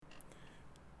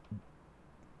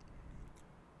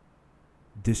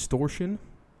distortion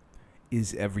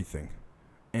is everything.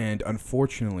 And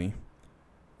unfortunately,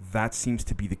 that seems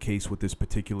to be the case with this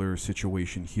particular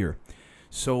situation here.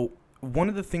 So, one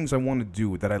of the things I want to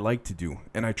do, that I like to do,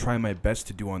 and I try my best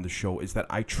to do on the show, is that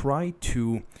I try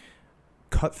to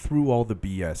cut through all the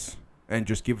BS and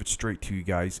just give it straight to you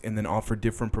guys, and then offer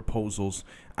different proposals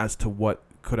as to what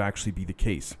could actually be the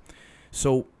case.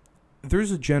 So,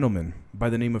 there's a gentleman by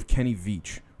the name of Kenny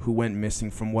Veach who went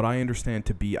missing from what I understand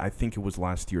to be, I think it was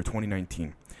last year,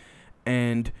 2019.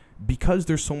 And because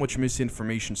there's so much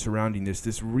misinformation surrounding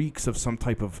this reeks of some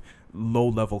type of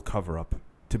low-level cover-up,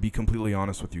 to be completely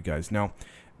honest with you guys. Now,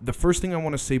 the first thing I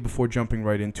want to say before jumping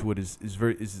right into it is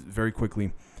very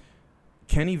quickly,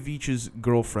 Kenny Veach's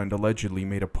girlfriend allegedly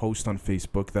made a post on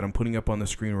Facebook that I'm putting up on the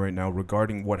screen right now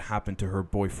regarding what happened to her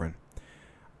boyfriend.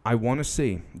 I want to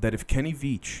say that if Kenny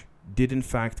Veach did in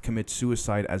fact commit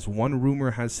suicide, as one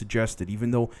rumor has suggested,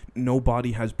 even though no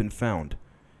body has been found,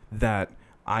 that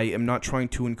I am not trying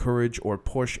to encourage or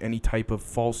push any type of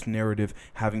false narrative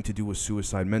having to do with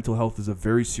suicide. Mental health is a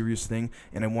very serious thing,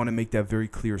 and I want to make that very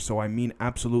clear. So I mean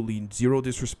absolutely zero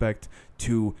disrespect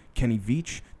to Kenny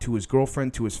Veach, to his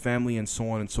girlfriend, to his family, and so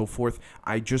on and so forth.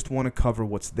 I just want to cover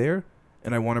what's there,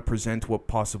 and I want to present what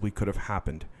possibly could have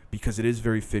happened, because it is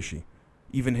very fishy.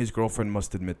 Even his girlfriend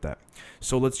must admit that.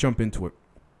 So let's jump into it.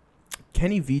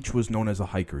 Kenny Veach was known as a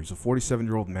hiker. He's a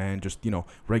 47-year-old man, just,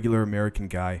 regular American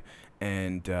guy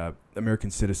and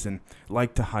American citizen.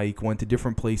 Liked to hike, went to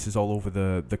different places all over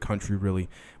the country, really.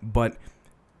 But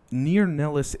near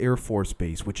Nellis Air Force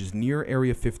Base, which is near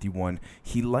Area 51,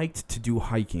 he liked to do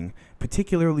hiking,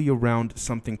 particularly around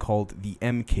something called the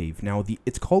M Cave. Now,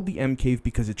 it's called the M Cave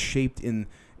because it's shaped in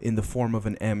the form of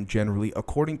an M, generally,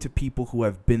 according to people who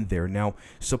have been there. Now,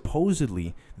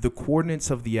 supposedly, the coordinates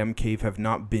of the M Cave have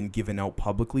not been given out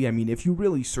publicly. I mean, if you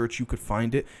really search, you could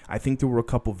find it. I think there were a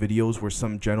couple videos where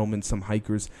some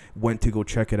hikers went to go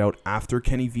check it out after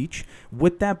Kenny Veach.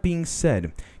 With that being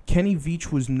said, Kenny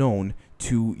Veach was known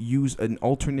to use an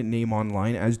alternate name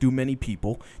online, as do many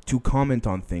people, to comment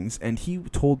on things, and he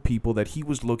told people that he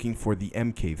was looking for the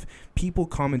M Cave. People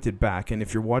commented back, and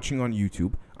if you're watching on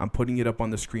YouTube, I'm putting it up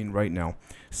on the screen right now,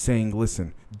 saying,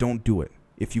 listen, don't do it.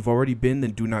 If you've already been,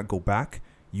 then do not go back.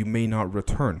 You may not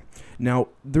return. Now,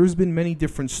 there's been many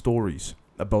different stories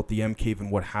about the M Cave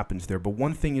and what happens there, but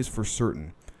one thing is for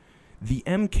certain. The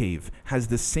M Cave has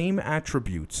the same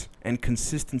attributes and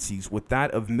consistencies with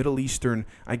that of Middle Eastern,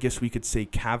 I guess we could say,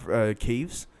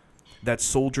 caves that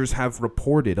soldiers have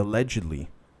reported, allegedly,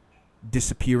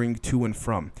 disappearing to and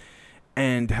from,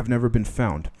 and have never been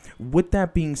found. With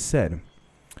that being said,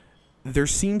 there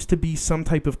seems to be some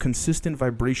type of consistent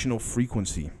vibrational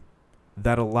frequency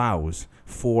that allows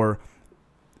for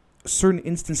certain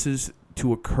instances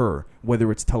to occur,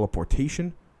 whether it's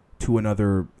teleportation to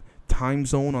another time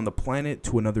zone on the planet,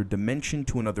 to another dimension,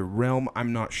 to another realm.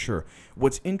 I'm not sure.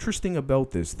 What's interesting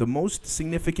about this, the most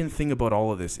significant thing about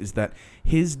all of this, is that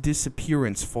his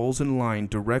disappearance falls in line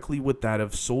directly with that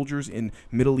of soldiers in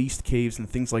Middle East caves and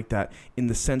things like that, in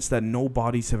the sense that no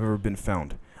bodies have ever been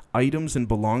found. Items and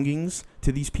belongings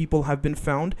to these people have been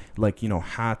found, like,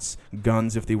 hats,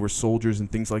 guns if they were soldiers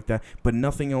and things like that, but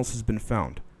nothing else has been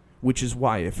found. Which is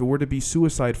why, if it were to be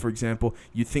suicide, for example,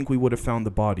 you'd think we would have found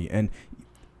the body. And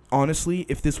honestly,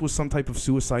 if this was some type of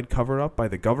suicide cover-up by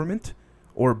the government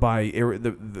or by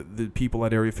the people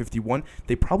at Area 51,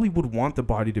 they probably would want the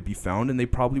body to be found, and they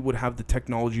probably would have the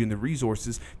technology and the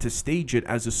resources to stage it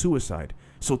as a suicide.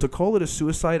 So to call it a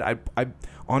suicide, I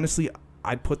honestly,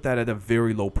 I'd put that at a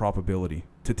very low probability,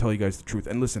 to tell you guys the truth.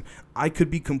 And listen, I could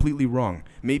be completely wrong.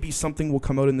 Maybe something will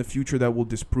come out in the future that will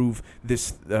disprove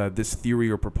this theory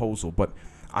or proposal, but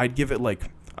I'd give it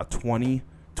like a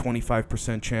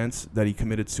 25% chance that he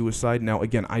committed suicide. Now,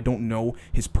 again, I don't know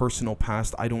his personal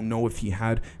past. I don't know if he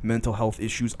had mental health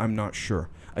issues. I'm not sure.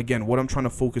 Again, what I'm trying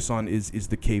to focus on is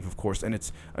the cave, of course, and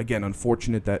it's, again,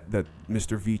 unfortunate that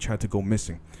Mr. Veach had to go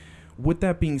missing. With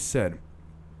that being said,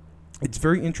 it's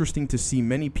very interesting to see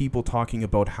many people talking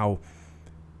about how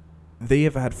they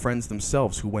have had friends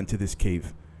themselves who went to this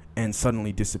cave and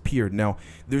suddenly disappeared. Now,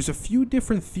 there's a few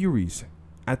different theories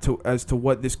as to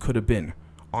what this could have been.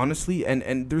 Honestly,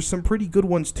 and there's some pretty good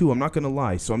ones too, I'm not going to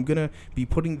lie. So I'm going to be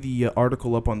putting the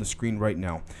article up on the screen right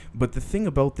now. But the thing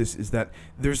about this is that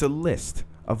there's a list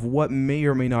of what may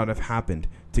or may not have happened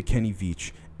to Kenny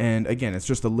Veach. And again, it's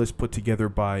just a list put together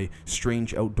by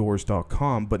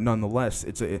strangeoutdoors.com, but nonetheless,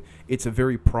 it's a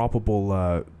very probable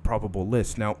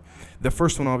list. Now, the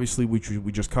first one, obviously, which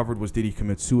we just covered, was, did he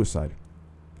commit suicide?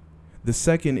 The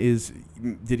second is,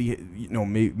 did he,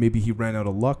 maybe he ran out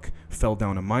of luck, fell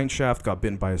down a mine shaft, got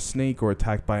bitten by a snake, or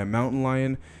attacked by a mountain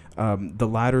lion. The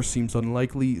latter seems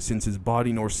unlikely since his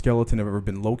body nor skeleton have ever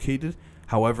been located.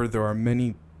 However, there are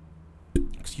many,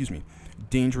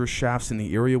 dangerous shafts in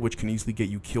the area which can easily get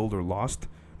you killed or lost.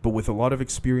 But with a lot of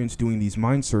experience doing these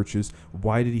mine searches,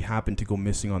 why did he happen to go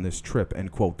missing on this trip?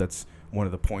 End quote. That's one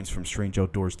of the points from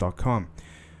strangeoutdoors.com.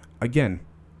 Again,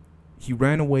 he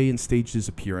ran away and staged his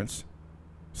appearance.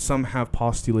 Some have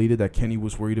postulated that Kenny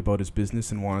was worried about his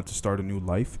business and wanted to start a new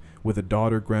life with a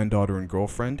daughter, granddaughter, and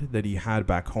girlfriend that he had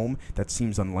back home. That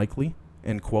seems unlikely,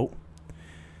 end quote.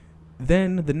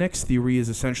 Then the next theory is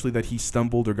essentially that he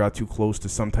stumbled or got too close to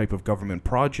some type of government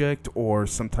project or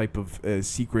some type of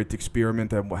secret experiment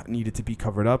that needed to be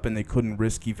covered up, and they couldn't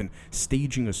risk even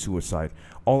staging a suicide.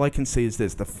 All I can say is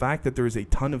this: the fact that there is a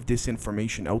ton of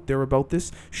disinformation out there about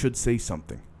this should say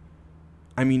something.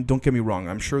 I mean, don't get me wrong.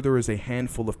 I'm sure there is a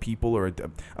handful of people or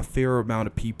a fair amount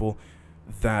of people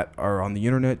that are on the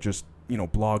internet just,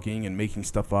 blogging and making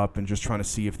stuff up and just trying to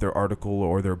see if their article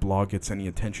or their blog gets any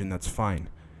attention. That's fine.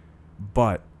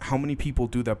 But how many people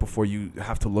do that before you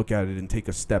have to look at it and take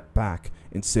a step back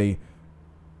and say,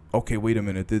 okay, wait a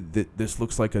minute, this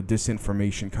looks like a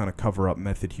disinformation kind of cover-up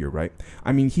method here, right?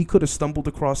 I mean, he could have stumbled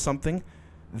across something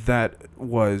that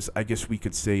was, I guess we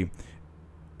could say,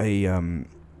 a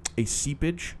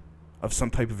seepage of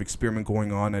some type of experiment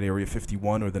going on at Area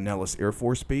 51 or the Nellis Air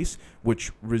Force Base,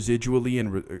 which residually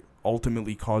and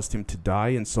ultimately caused him to die,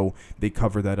 and so they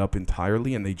cover that up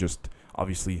entirely, and they just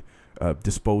obviously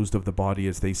disposed of the body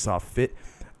as they saw fit.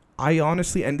 I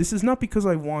honestly, and this is not because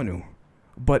I want to,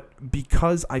 but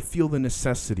because I feel the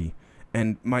necessity,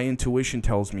 and my intuition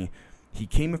tells me he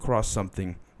came across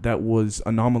something that was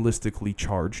anomalistically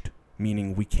charged,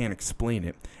 meaning we can't explain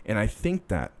it, and I think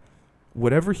that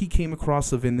whatever he came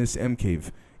across of in this M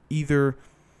cave, either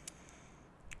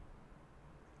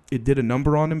it did a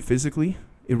number on him physically,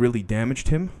 it really damaged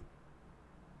him,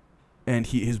 and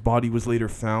his body was later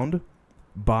found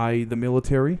by the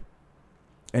military,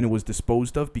 and it was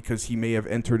disposed of because he may have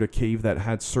entered a cave that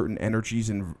had certain energies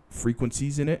and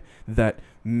frequencies in it that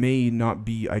may not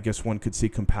be, I guess one could say,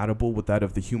 compatible with that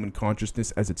of the human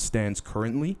consciousness as it stands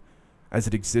currently, as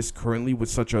it exists currently with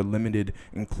such a limited,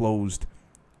 enclosed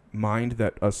mind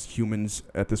that us humans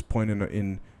at this point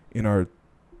in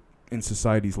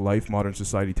society's life, modern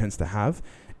society tends to have.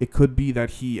 It could be that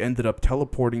he ended up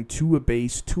teleporting to a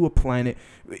base, to a planet.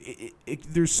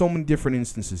 There's so many different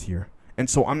instances here. And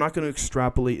so I'm not going to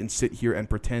extrapolate and sit here and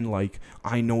pretend like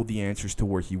I know the answers to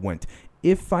where he went.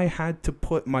 If I had to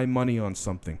put my money on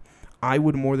something, I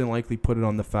would more than likely put it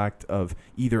on the fact of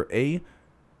either A,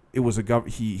 it was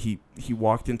he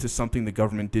walked into something the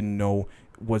government didn't know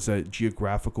was a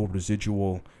geographical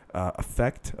residual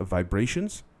effect of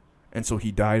vibrations, and so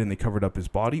he died and they covered up his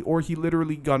body, or he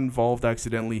literally got involved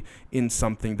accidentally in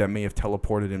something that may have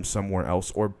teleported him somewhere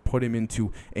else or put him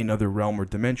into another realm or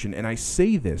dimension. And I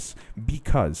say this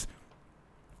because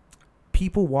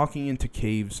people walking into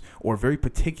caves or very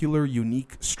particular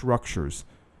unique structures,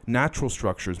 natural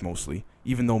structures mostly,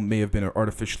 even though may have been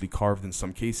artificially carved in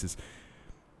some cases,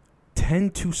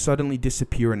 tend to suddenly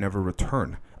disappear and never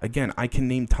return. Again, I can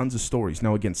name tons of stories.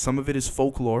 Now, again, some of it is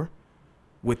folklore,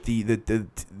 with the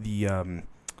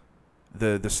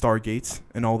stargates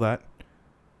and all that.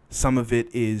 Some of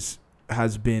it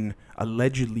has been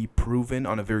allegedly proven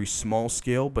on a very small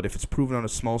scale, but if it's proven on a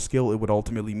small scale, it would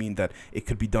ultimately mean that it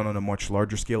could be done on a much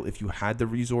larger scale if you had the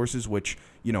resources, which,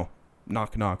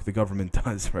 knock knock, the government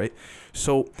does, right?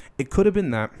 So it could have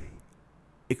been that.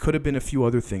 It could have been a few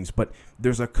other things, but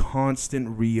there's a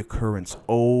constant reoccurrence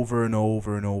over and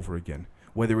over and over again.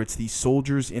 Whether it's these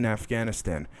soldiers in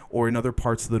Afghanistan or in other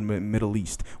parts of the Middle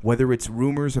East, whether it's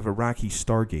rumors of Iraqi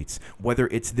stargates, whether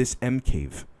it's this M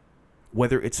cave,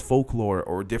 whether it's folklore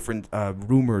or different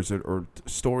rumors or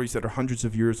stories that are hundreds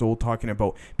of years old talking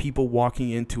about people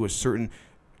walking into a certain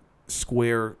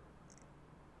square,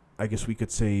 I guess we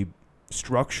could say,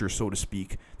 structure, so to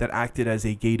speak, that acted as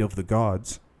a gate of the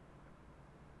gods,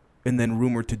 and then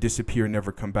rumored to disappear and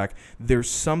never come back. There's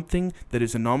something that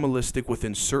is anomalistic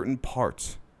within certain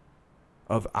parts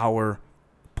of our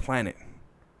planet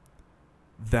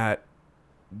that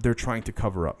they're trying to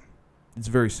cover up. It's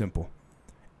very simple.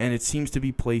 And it seems to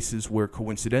be places where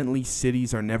coincidentally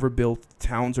cities are never built,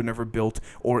 towns are never built,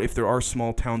 or if there are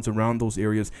small towns around those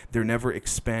areas, they're never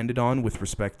expanded on with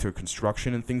respect to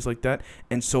construction and things like that.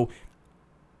 And so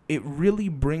it really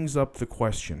brings up the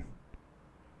question,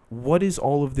 what is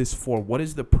all of this for? What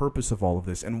is the purpose of all of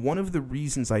this? And one of the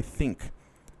reasons I think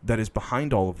that is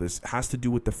behind all of this has to do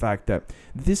with the fact that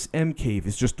this M cave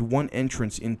is just one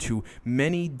entrance into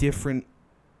many different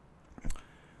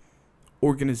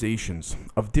organizations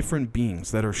of different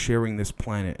beings that are sharing this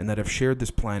planet and that have shared this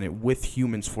planet with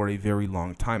humans for a very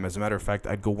long time. As a matter of fact,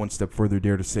 I'd go one step further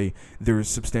dare to say there is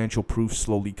substantial proof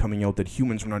slowly coming out that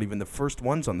humans were not even the first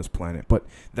ones on this planet, but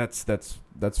that's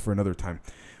for another time.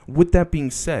 With that being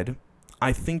said,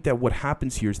 I think that what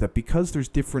happens here is that because there's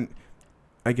different,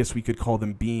 I guess we could call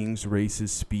them beings,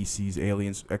 races, species,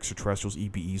 aliens, extraterrestrials,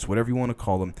 EBEs, whatever you want to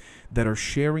call them, that are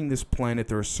sharing this planet,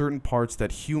 there are certain parts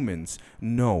that humans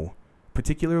know,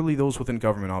 particularly those within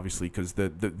government, obviously, because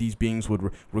these beings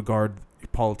would regard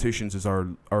politicians as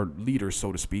our leaders,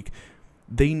 so to speak.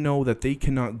 They know that they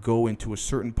cannot go into a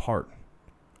certain part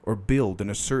or build in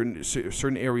a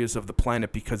certain areas of the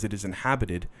planet because it is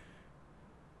inhabited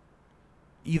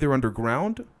either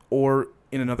underground or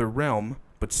in another realm,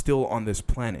 but still on this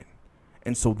planet.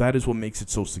 And so that is what makes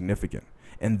it so significant.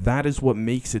 And that is what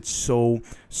makes it so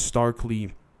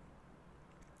starkly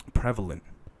prevalent.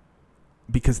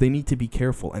 Because they need to be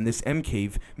careful. And this M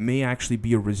cave may actually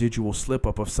be a residual slip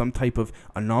up of some type of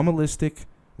anomalistic,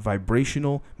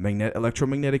 vibrational,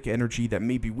 electromagnetic energy that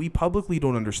maybe we publicly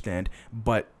don't understand,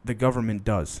 but the government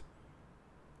does.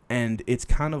 And it's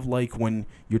kind of like when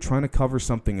you're trying to cover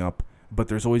something up, but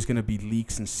there's always going to be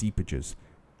leaks and seepages,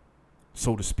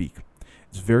 so to speak.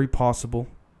 It's very possible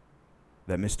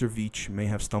that Mr. Veach may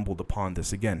have stumbled upon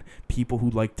this. Again, people who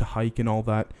like to hike and all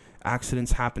that,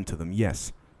 accidents happen to them,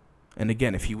 yes. And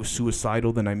again, if he was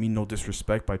suicidal, then I mean no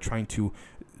disrespect by trying to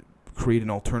create an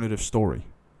alternative story.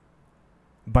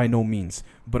 By no means.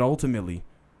 But ultimately,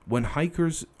 when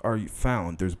hikers are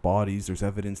found, there's bodies, there's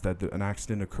evidence that an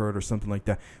accident occurred or something like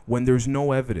that. When there's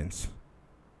no evidence,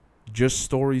 just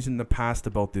stories in the past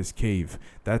about this cave,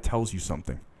 that tells you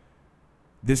something.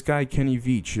 This guy, Kenny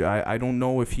Veach, I don't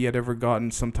know if he had ever gotten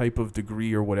some type of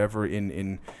degree or whatever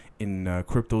in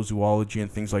cryptozoology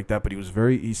and things like that, but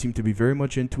he seemed to be very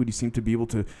much into it. He seemed to be able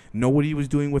to know what he was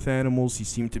doing with animals. He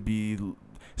seemed to be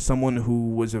someone who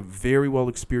was a very well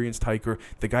experienced hiker.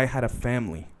 The guy had a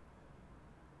family.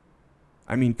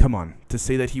 I mean, come on, to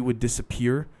say that he would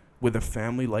disappear with a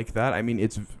family like that, I mean,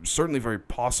 it's certainly very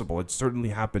possible. It certainly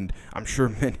happened, I'm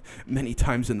sure, many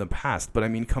times in the past, but I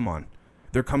mean, come on.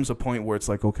 There comes a point where it's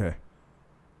like, okay,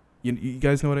 you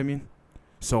guys know what I mean?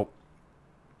 So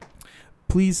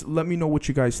please let me know what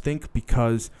you guys think,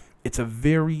 because it's a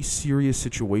very serious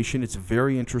situation. It's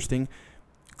very interesting.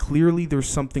 Clearly there's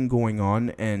something going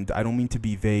on, and I don't mean to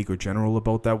be vague or general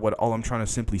about that. All I'm trying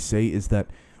to simply say is that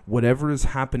whatever is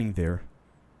happening there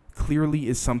clearly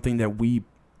is something that we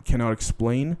cannot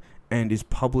explain and is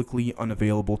publicly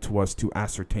unavailable to us to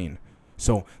ascertain.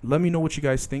 So let me know what you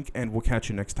guys think, and we'll catch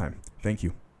you next time. Thank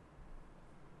you.